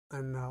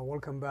And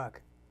welcome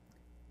back.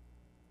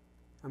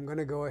 I'm going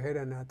to go ahead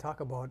and talk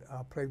about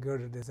plate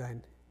girder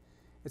design.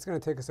 It's going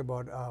to take us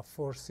about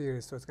 4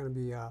 series, so it's going to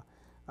be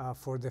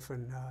 4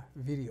 different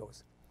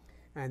videos.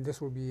 And this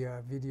will be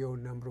video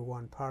number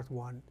 1, part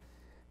 1.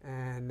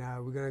 And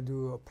we're going to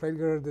do a plate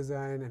girder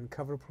design and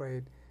cover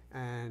plate,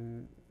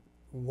 and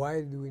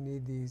why do we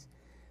need these.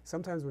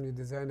 Sometimes when you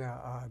design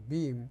a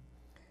beam,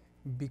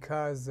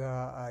 because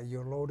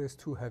your load is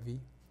too heavy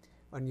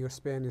and your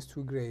span is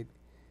too great,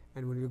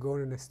 and when you're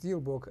going in a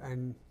steel book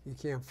and you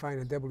can't find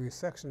a W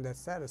section that's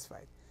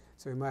satisfied,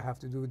 so you might have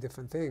to do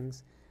different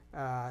things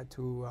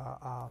to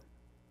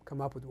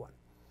come up with one.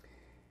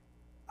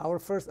 Our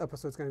first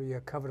episode is going to be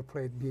a cover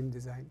plate beam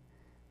design,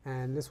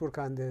 and let's work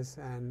on this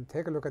and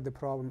take a look at the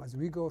problem. As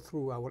we go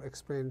through, I will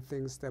explain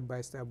things step by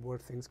step, where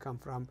things come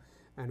from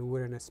and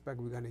where in a spec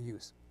we're going to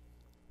use.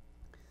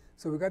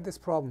 So we got this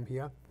problem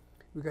here.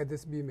 We got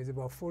this beam is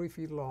about 40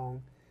 feet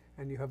long,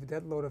 and you have a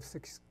dead load of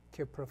 6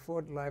 kip per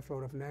foot, life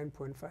load of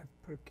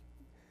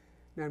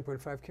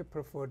 9.5 kip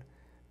per foot.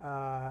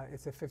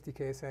 It's a 50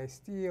 KSI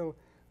steel.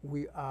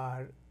 We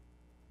are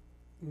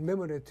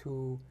limited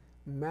to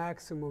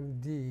maximum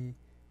D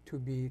to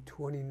be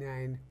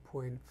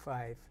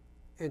 29.5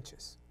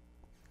 inches.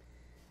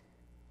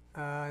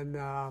 And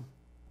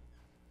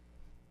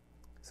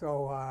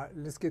so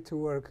let's get to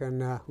work,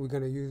 and we're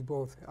going to use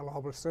both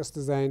allowable stress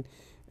design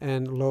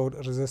and load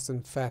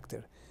resistance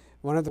factor.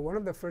 One of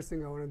the first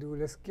things I want to do,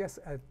 let's guess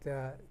at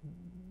the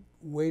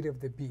weight of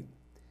the beam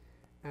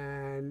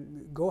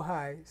and go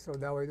high, so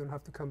that way you don't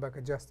have to come back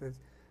adjust it.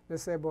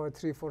 Let's say about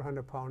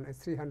 300-400 pounds. It's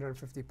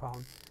 350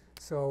 pounds.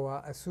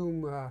 So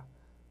assume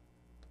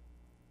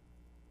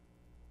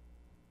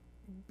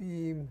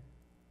beam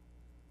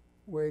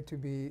weight to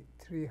be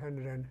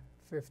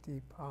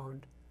 350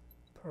 pounds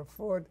per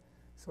foot.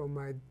 So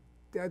my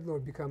dead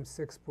load becomes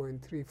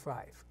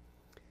 6.35.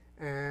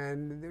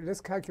 And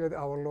let's calculate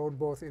our load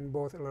both in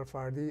both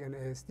LFRD and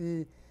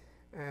ASD.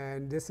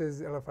 And this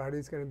is LFRD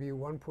is going to be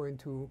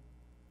 1.2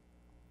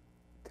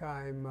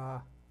 times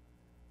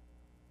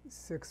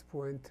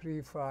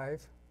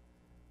 6.35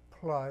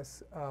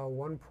 plus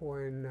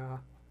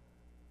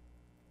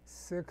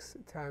 1.6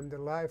 times the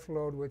life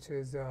load, which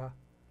is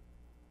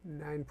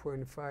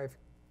 9.5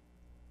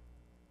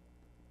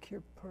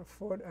 kip per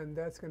foot, and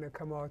that's going to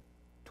come out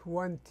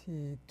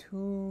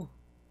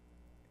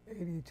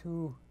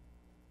 2282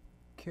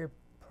 kip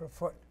per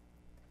foot.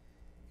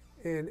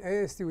 In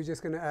ASD, we're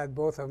just going to add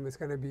both of them. It's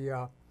going to be,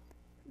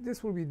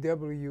 this will be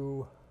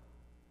WU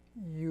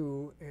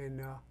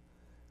in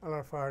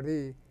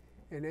LFRD.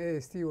 In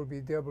ASD will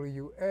be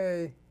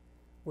WA,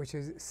 which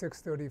is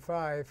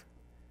 635,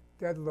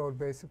 dead load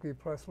basically,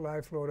 plus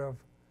life load of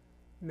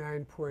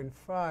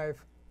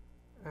 9.5,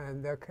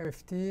 and that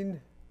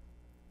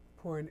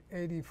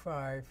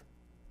 15.85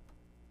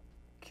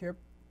 kip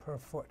per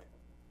foot.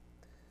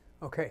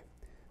 Okay.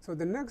 So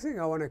the next thing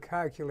I want to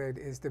calculate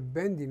is the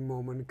bending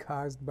moment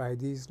caused by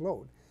these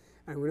load.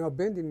 And we know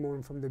bending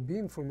moment from the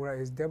beam formula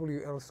is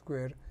WL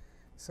squared.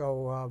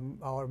 So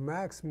our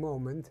max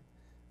moment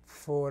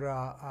for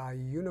a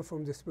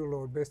uniform distributed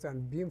load based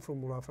on beam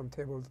formula from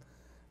table,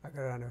 I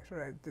got it on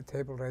the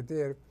table right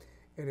there,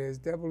 it is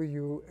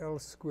WL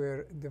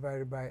squared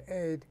divided by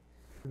 8.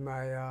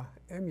 My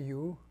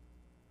MU,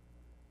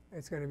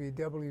 it's going to be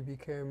W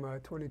became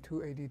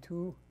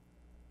 2282.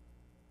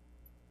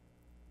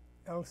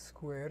 L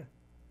square,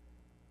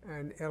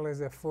 and L is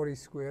a 40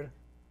 square,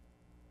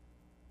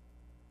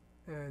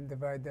 and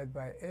divide that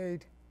by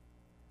 8,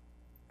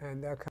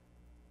 and that comes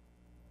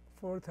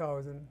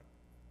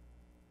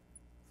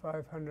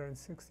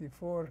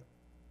 4,564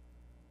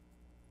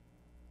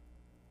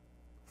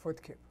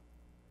 foot kip.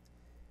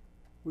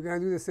 We're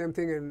going to do the same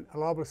thing in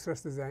allowable stress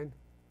design.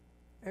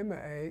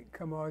 MA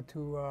come out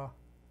to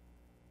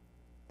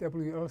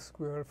WL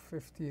square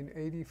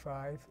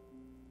 1585,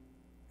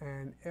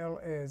 and L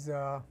is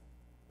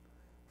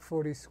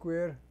 40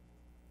 square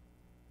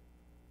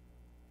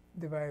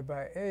divided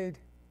by 8,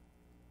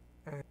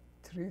 and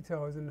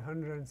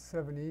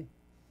 3,170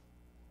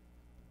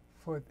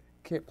 foot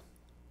kip.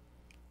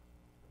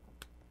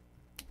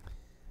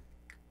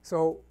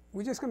 So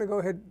we're just going to go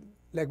ahead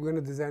like we're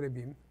going to design a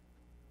beam,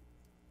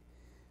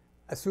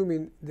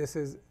 assuming this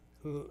is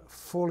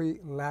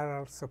fully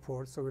lateral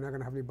support, so we're not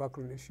going to have any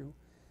buckling issue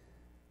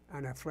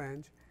and a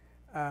flange.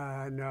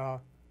 And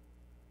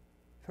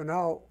so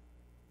now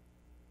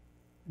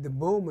the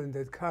moment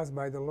that's caused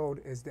by the load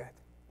is that.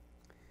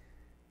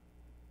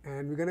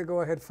 And we're going to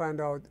go ahead and find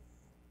out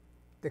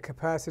the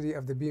capacity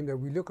of the beam that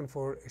we're looking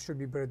for. It should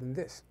be better than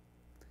this.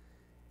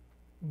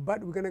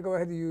 But we're going to go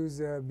ahead and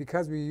use,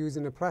 because we're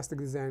using a plastic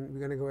design, we're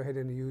going to go ahead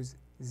and use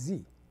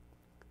Z,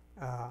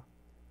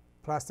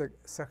 plastic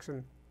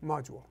section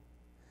module.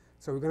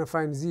 So we're going to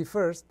find Z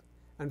first,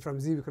 and from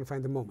Z we can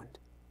find the moment.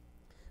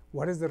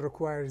 What is the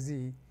required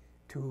Z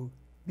to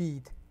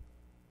beat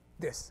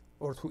this,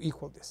 or to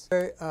equal this?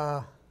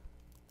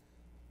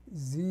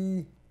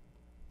 Z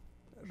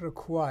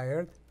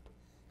required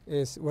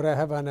is what I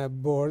have on a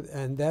board,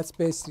 and that's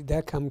basically,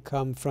 that come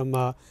from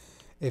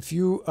if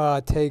you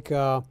take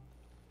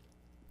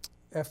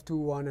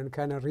F21 and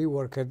kind of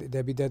rework it,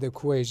 there'll be that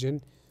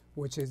equation,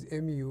 which is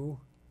mu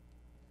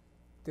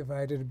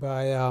divided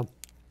by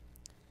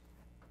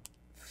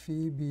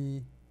phi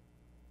b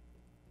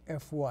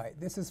fy.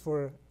 This is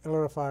for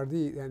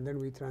LRFRD, and then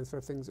we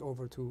transfer things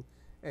over to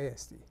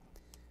ASD.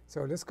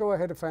 So let's go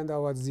ahead and find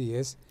out what z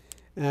is.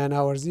 And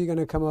our z going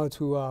to come out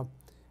to,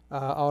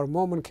 our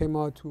moment came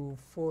out to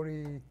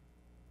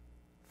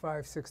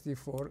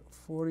 4564,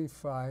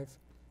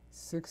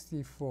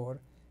 4564.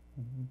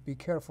 Be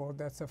careful,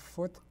 that's a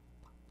foot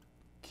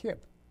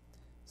kip.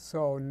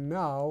 So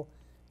now,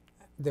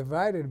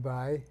 divided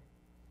by,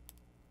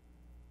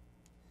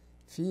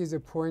 phi is a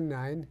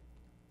 0.9,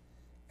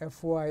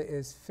 fy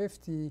is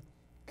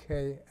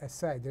 50k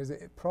aside. There's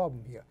a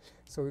problem here.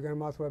 So we're going to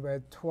multiply by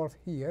 12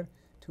 here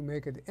to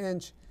make it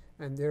inch,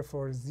 and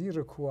therefore z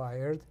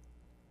required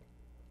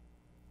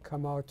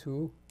come out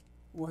to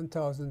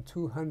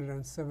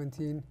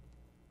 1,217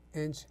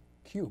 inch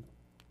cube.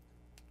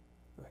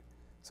 Right.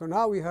 So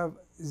now we have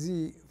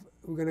z.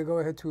 We're going to go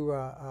ahead to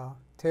a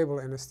table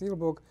in a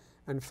steelbook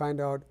and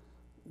find out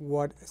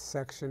what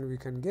section we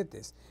can get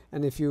this.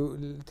 And if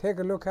you take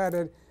a look at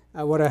it,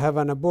 what I have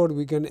on the board,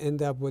 we can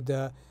end up with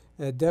a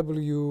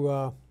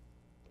W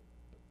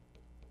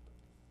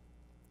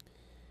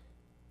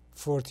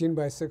 14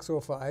 by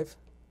 605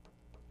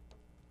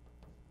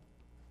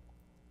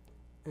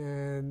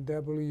 and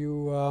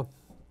W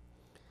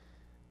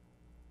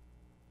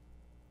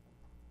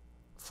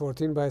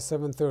 14 by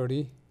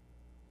 730,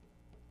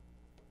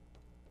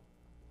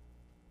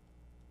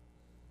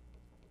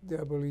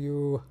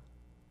 W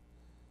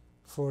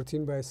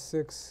 14 by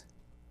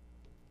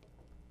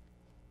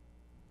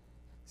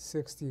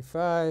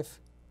 665,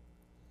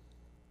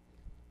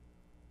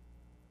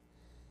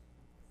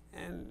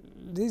 and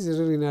these are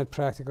really not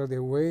practical.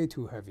 They're way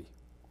too heavy.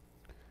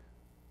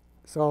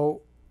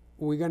 So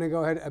we're going to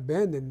go ahead and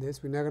abandon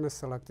this. We're not going to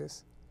select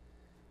this.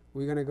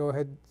 We're going to go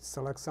ahead and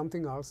select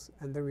something else,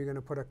 and then we're going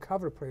to put a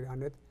cover plate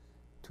on it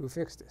to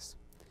fix this.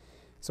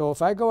 So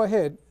if I go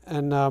ahead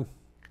and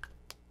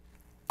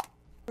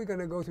we're going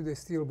to go to the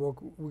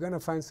steelbook, we're going to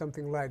find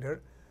something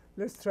lighter.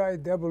 Let's try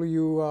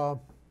W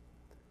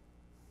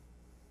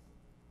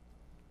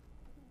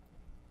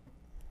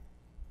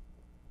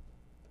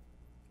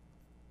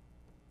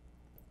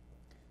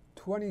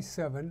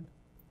 27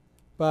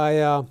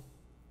 by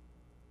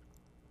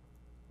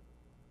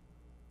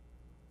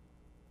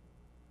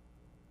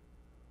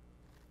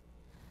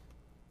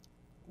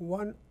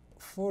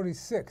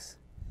 146.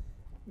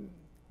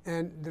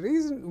 And the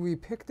reason we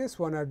picked this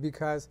one is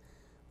because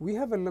we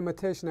have a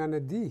limitation on a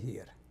D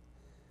here.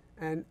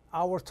 And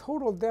our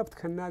total depth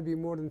cannot be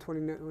more than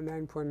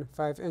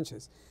 29.5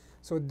 inches.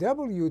 So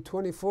W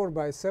 24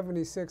 by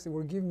 76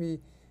 will give me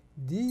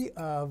D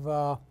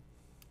of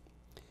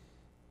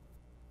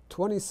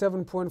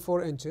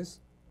 27.4 inches.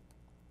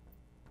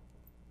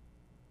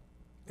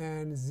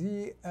 And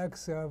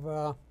ZX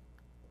of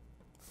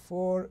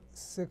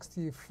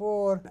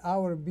 464.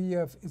 Our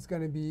BF is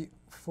going to be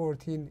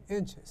 14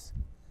 inches.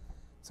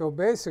 So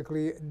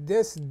basically,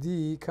 this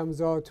D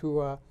comes out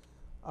to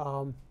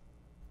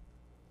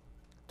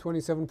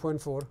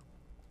 27.4.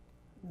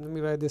 Let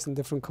me write this in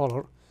different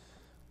color.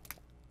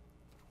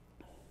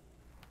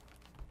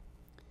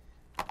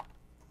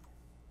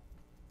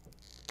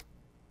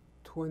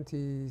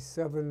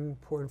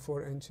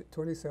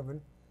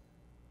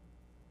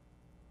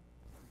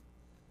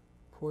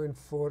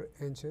 .4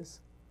 inches,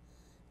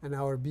 and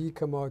our B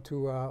come out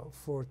to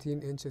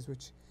 14 inches,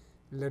 which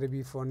let it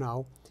be for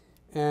now.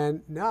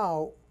 And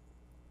now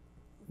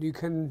you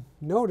can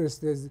notice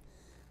there's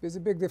a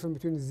big difference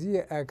between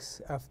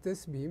ZX of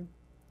this beam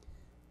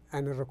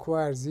and the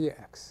required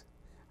ZX.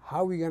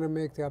 How are we going to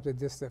make up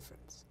this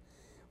difference?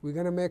 We're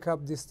going to make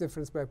up this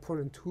difference by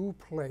putting two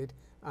plates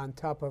on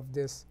top of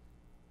this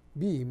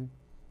beam,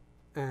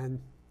 and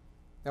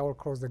that will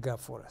close the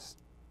gap for us.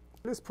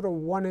 Let's put a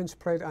 1-inch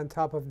plate on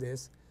top of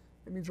this.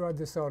 Let me draw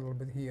this out a little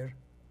bit here.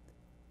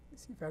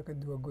 Let's see if I can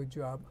do a good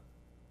job.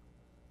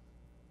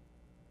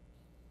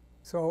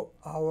 So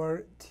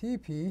our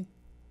TP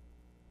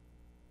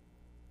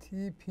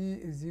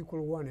is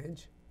equal 1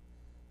 inch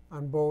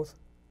on both.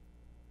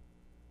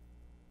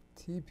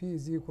 TP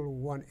is equal to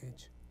 1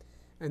 inch.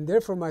 And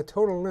therefore, my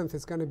total length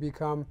is going to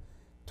become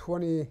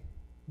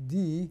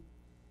 20D.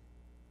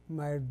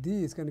 My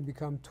D is going to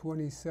become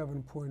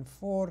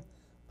 27.4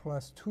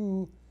 plus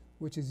 2,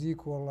 which is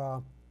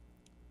equal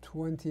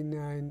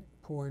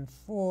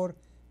 29.4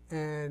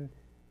 and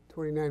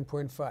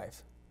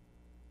 29.5.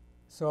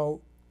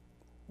 So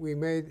we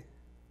made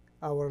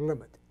our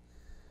limit.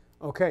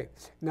 Okay,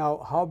 now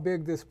how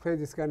big this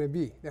plate is going to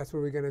be, that's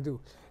what we're going to do.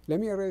 Let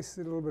me erase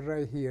it a little bit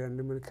right here, and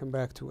then we'll come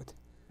back to it.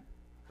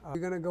 We're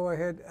going to go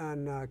ahead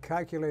and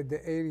calculate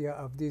the area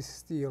of this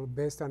steel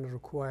based on the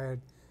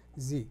required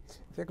Z.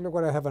 Take a look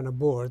what I have on the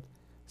board.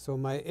 So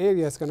my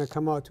area is going to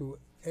come out to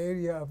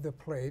area of the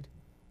plate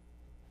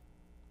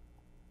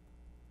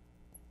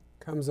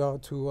comes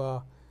out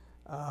to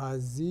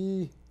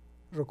Z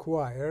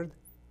required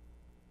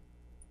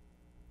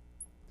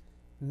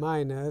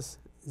minus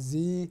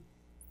Z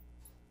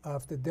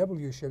of the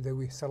W shape that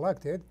we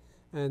selected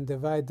and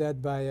divide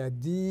that by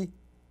D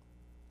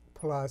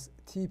plus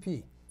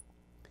TP.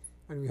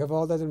 And we have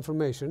all that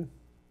information.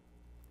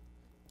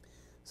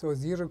 So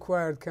Z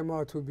required came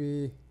out to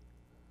be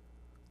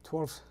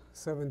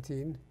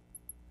 1217,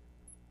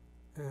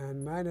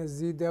 and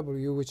minus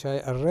ZW, which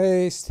I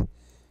erased,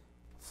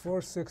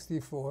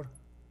 464,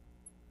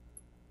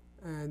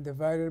 and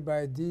divided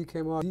by D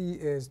came out, D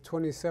is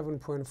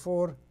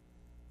 27.4,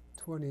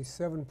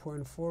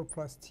 27.4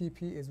 plus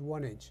TP is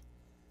 1 inch.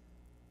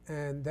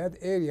 And that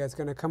area is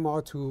going to come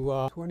out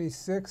to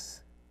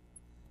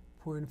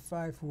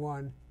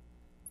 26.51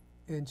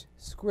 inch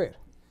square.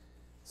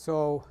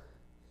 So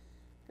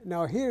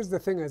now here's the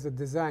thing, as a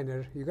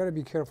designer, you got to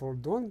be careful.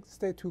 Don't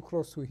stay too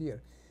close to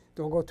here.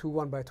 Don't go to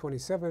 1 by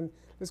 27.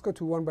 Let's go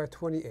to 1 by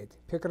 28.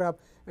 Pick it up,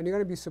 and you're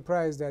going to be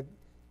surprised that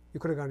you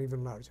could have gone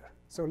even larger.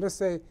 So let's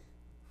say,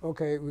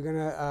 okay, we're going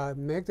to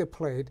make the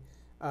plate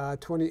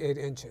 28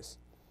 inches.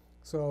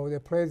 So the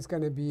plate is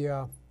going to be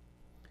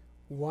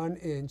 1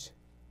 inch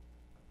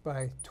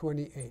by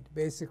 28.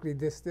 Basically,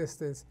 this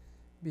distance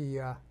be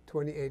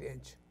 28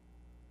 inch.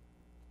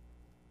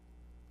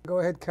 Go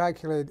ahead,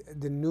 calculate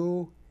the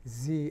new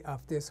Z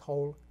of this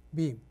whole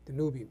beam, the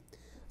new beam.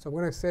 So I'm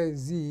going to say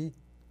Z,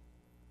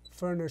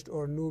 furnished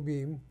or new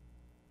beam.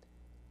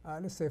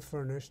 Let's say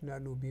furnished,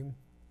 not new beam.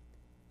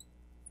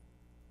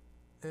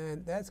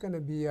 And that's going to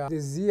be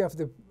the Z of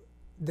the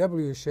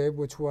W shape,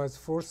 which was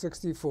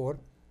 464,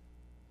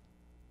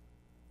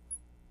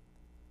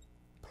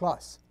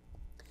 plus.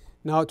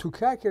 Now, to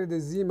calculate the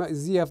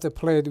Z of the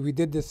plate, we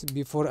did this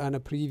before on a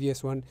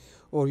previous one,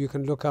 or you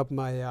can look up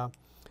my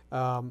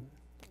how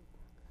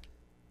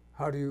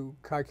do you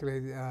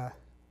calculate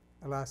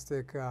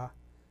elastic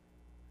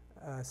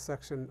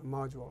section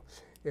module.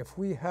 If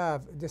we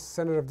have this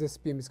center of this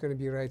beam, it's going to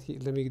be right here.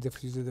 Let me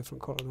use a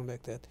different color, I don't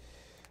like that.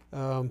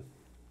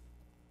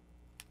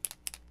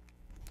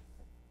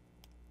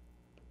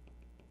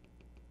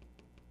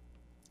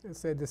 Let's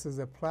say this is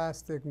a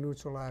plastic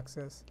neutral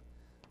axis,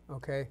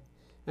 okay?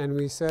 And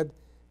we said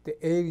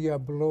the area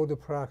below the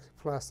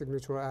plastic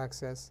neutral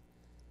axis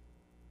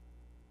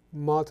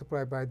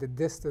multiplied by the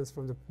distance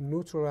from the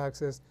neutral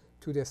axis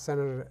to the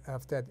center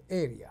of that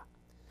area.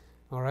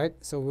 All right,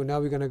 so now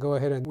we're going to go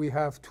ahead, and we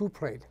have two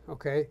plate,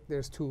 okay?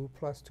 There's 2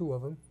 plus 2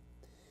 of them.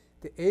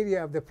 The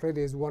area of the plate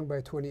is 1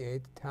 by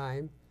 28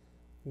 time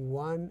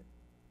 1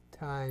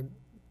 time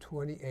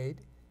 28.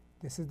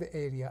 This is the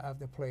area of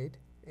the plate,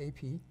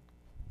 AP,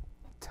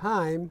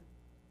 time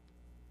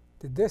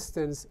the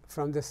distance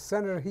from the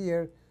center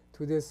here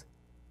to this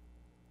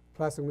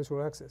plastic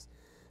neutral axis.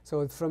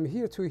 So from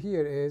here to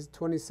here is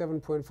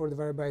 27.4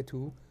 divided by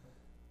 2.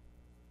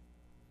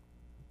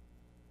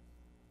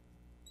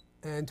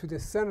 And to the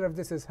center of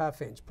this is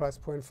 ½ inch, plus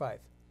 0.5.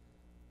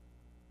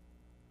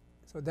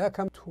 So that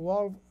comes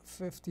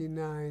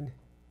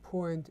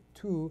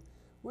 1259.2,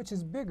 which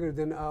is bigger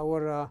than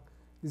our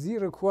Z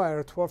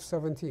required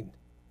 1217.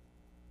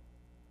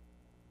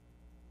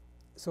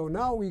 So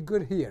now we're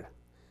good here.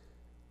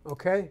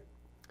 Okay?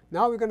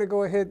 Now we're going to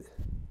go ahead,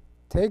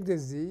 take the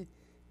Z,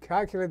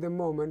 calculate the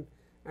moment,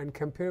 and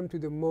compare them to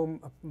the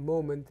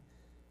moment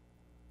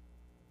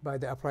by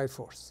the applied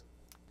force.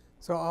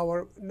 So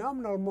our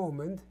nominal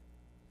moment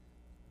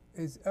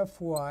is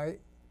Fy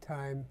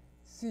times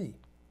Z.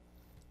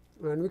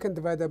 And we can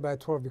divide that by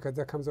 12 because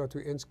that comes out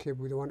to inch cube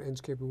with 1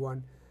 inch cube with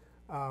 1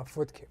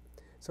 foot cube.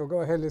 So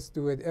go ahead, let's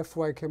do it.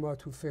 Fy came out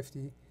to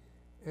 50.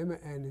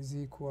 Mn is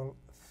equal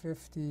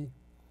 50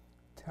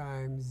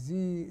 times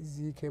Z.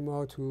 Z came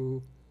out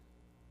to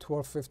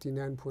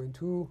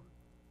 1259.2.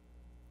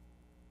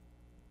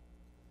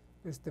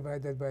 Let's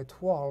divide that by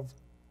 12,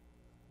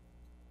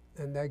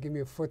 and that gives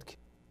me a foot cube.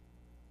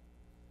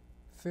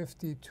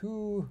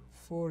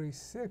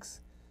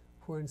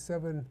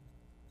 5246.7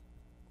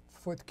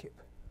 foot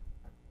cube.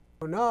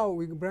 So now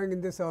we bring in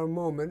this our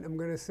moment. I'm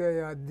going to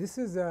say this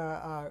is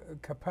a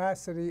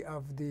capacity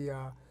of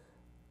the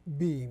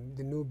beam,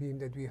 the new beam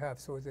that we have.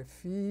 So it's a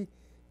phi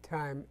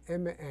times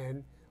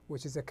Mn,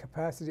 which is the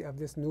capacity of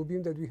this new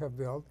beam that we have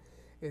built.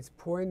 It's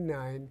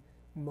 0.9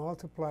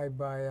 multiplied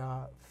by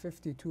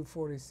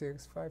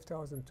 5246,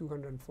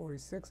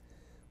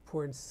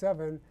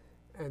 5246.7,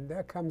 and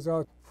that comes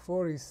out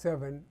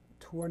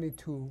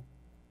 4722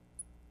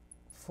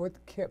 foot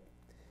cube.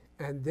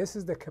 And this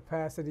is the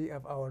capacity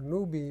of our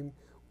new beam,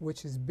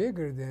 which is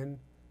bigger than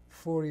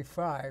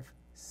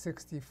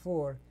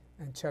 4564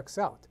 and checks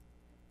out.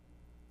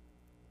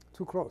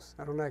 Too close,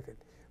 I don't like it.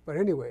 But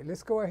anyway,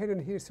 let's go ahead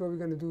and here's what we're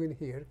going to do in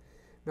here.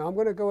 Now I'm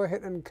going to go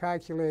ahead and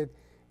calculate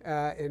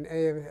in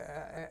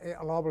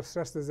allowable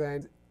stress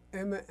design,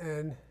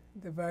 Mn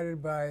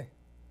divided by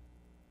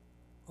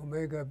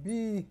omega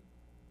b.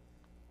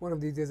 One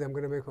of these days I'm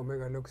going to make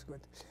omega looks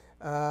good.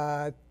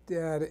 That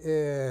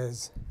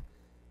is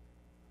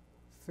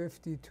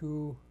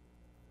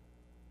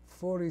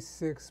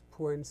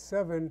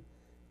 5246.7.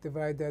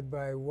 Divide that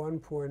by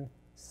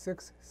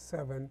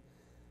 1.67,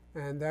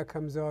 and that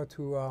comes out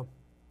to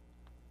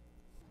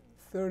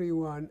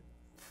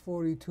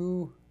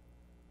 3142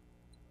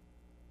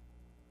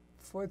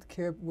 foot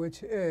kip,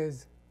 which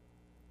is,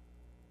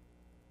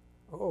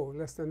 oh,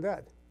 less than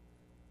that,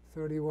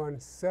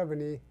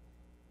 3170,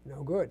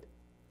 no good.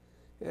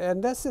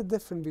 And that's the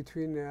difference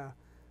between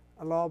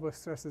allowable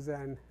stress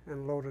design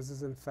and low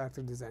resistant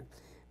factor design.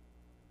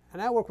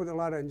 And I work with a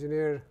lot of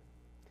engineers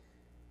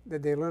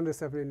that they learned this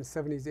stuff in the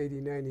 70s,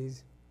 80s,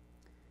 90s,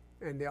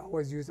 and they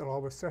always used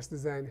allowable stress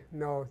design.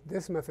 Now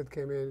this method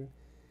came in,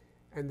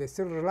 and they're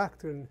still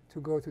reluctant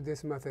to go to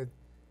this method,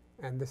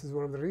 and this is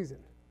one of the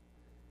reasons.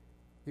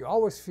 You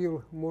always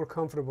feel more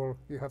comfortable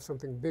you have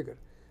something bigger.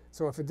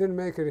 So if it didn't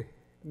make it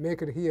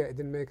here, it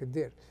didn't make it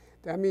there.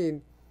 That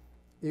means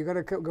you got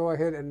to go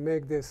ahead and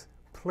make this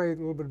plate a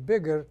little bit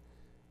bigger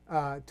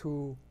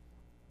to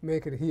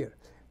make it here.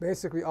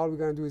 Basically, all we're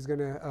going to do is going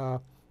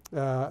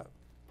to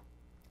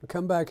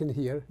come back in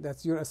here.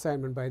 That's your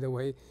assignment, by the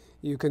way.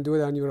 You can do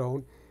it on your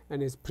own,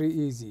 and it's pretty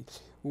easy.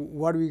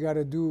 What we got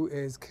to do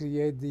is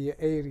create the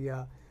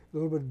area a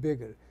little bit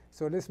bigger.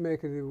 So let's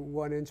make it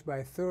 1 inch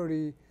by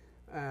 30,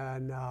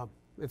 and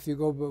if you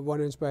go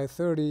 1 inch by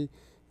 30,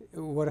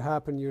 what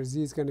happened? Your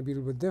Z is going to be a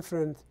little bit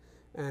different,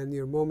 and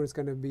your moment is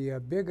going to be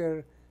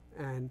bigger,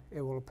 and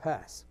it will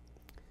pass.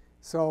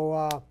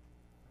 So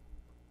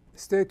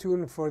stay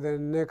tuned for the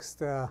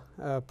next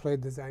plate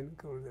design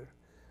girder.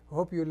 I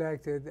hope you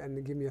liked it,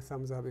 and give me a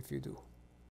thumbs up if you do.